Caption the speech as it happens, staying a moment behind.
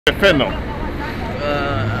Fentanyl.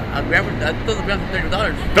 I thought the gram for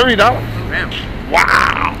 $30. $30? Gram.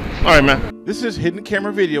 Wow. All right, man. This is hidden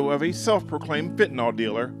camera video of a self-proclaimed fentanyl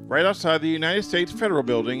dealer right outside the United States Federal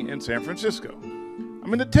Building in San Francisco.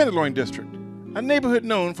 I'm in the Tenderloin District, a neighborhood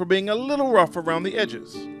known for being a little rough around the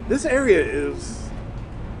edges. This area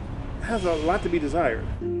has a lot to be desired.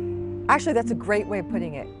 Actually, that's a great way of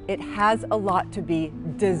putting it. It has a lot to be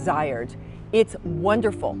desired. It's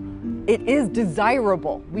wonderful. It is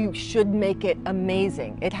desirable. We should make it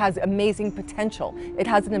amazing. It has amazing potential. It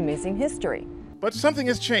has an amazing history. But something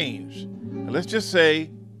has changed, and let's just say,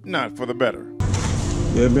 not for the better.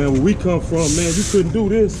 Yeah, man, where we come from, man, you couldn't do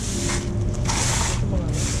this.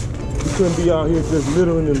 You couldn't be out here just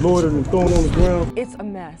littering and loitering and throwing on the ground. It's a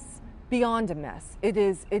mess, beyond a mess. It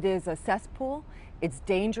is a cesspool. It's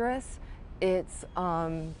dangerous. It's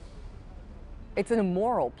an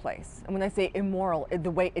immoral place. And when I say immoral, the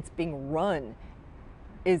way it's being run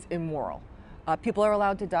is immoral. People are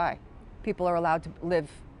allowed to die. People are allowed to live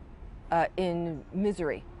in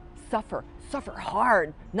misery, suffer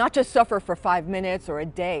hard, not just suffer for 5 minutes or a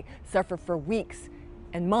day, suffer for weeks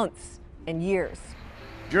and months and years.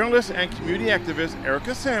 Journalist and community activist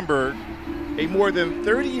Erica Sandberg, a more than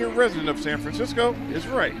 30-year resident of San Francisco, is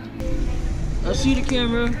right. I see the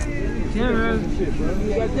camera. Camera.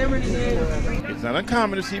 You got camera in there. It's not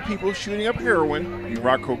uncommon to see people shooting up heroin,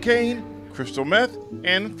 rock cocaine, crystal meth,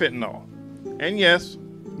 and fentanyl. And yes,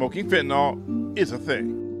 smoking fentanyl is a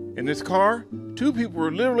thing. In this car, 2 people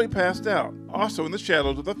were literally passed out, also in the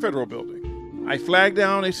shadows of the Federal Building. I flagged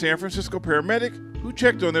down a San Francisco paramedic who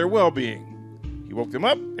checked on their well-being. He woke them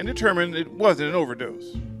up and determined it wasn't an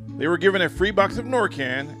overdose. They were given a free box of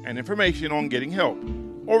Narcan and information on getting help.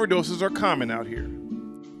 Overdoses are common out here.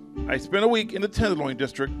 I spent a week in the Tenderloin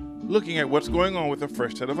District looking at what's going on with a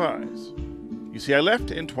fresh set of eyes. You see, I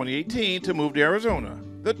left in 2018 to move to Arizona.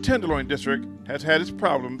 The Tenderloin District has had its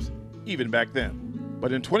problems even back then.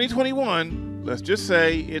 But in 2021, let's just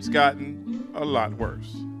say it's gotten a lot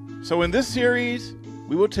worse. So in this series,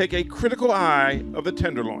 we will take a critical eye of the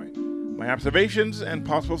Tenderloin, my observations and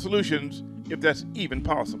possible solutions, if that's even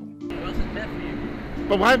possible.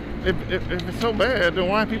 But why, if it's so bad, then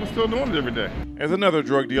why are people still doing it every day? As another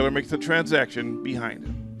drug dealer makes a transaction behind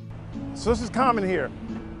him. So this is common here.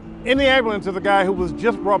 In the ambulance is a guy who was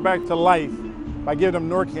just brought back to life by giving him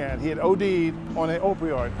Narcan. He had OD'd on an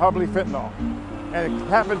opioid, probably fentanyl. And it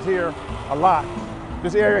happens here a lot.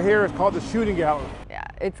 This area here is called the shooting gallery. Yeah,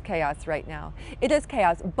 it's chaos right now. It is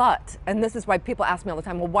chaos, but, and this is why people ask me all the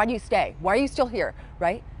time, well, why do you stay? Why are you still here,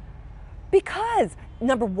 right? Because,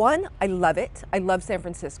 number one, I love it. I love San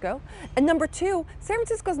Francisco. And number two, San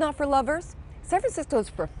Francisco's not for lovers. San Francisco is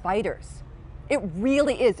for fighters. It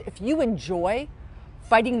really is. If you enjoy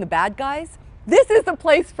fighting the bad guys, this is the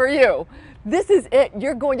place for you. This is it.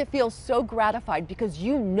 You're going to feel so gratified because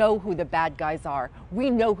you know who the bad guys are. We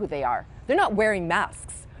know who they are. They're not wearing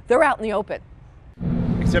masks. They're out in the open.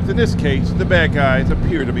 Except in this case, the bad guys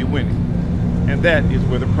appear to be winning. And that is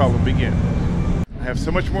where the problem begins. I have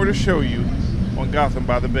so much more to show you on Gotham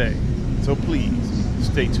by the Bay, so please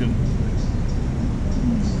stay tuned.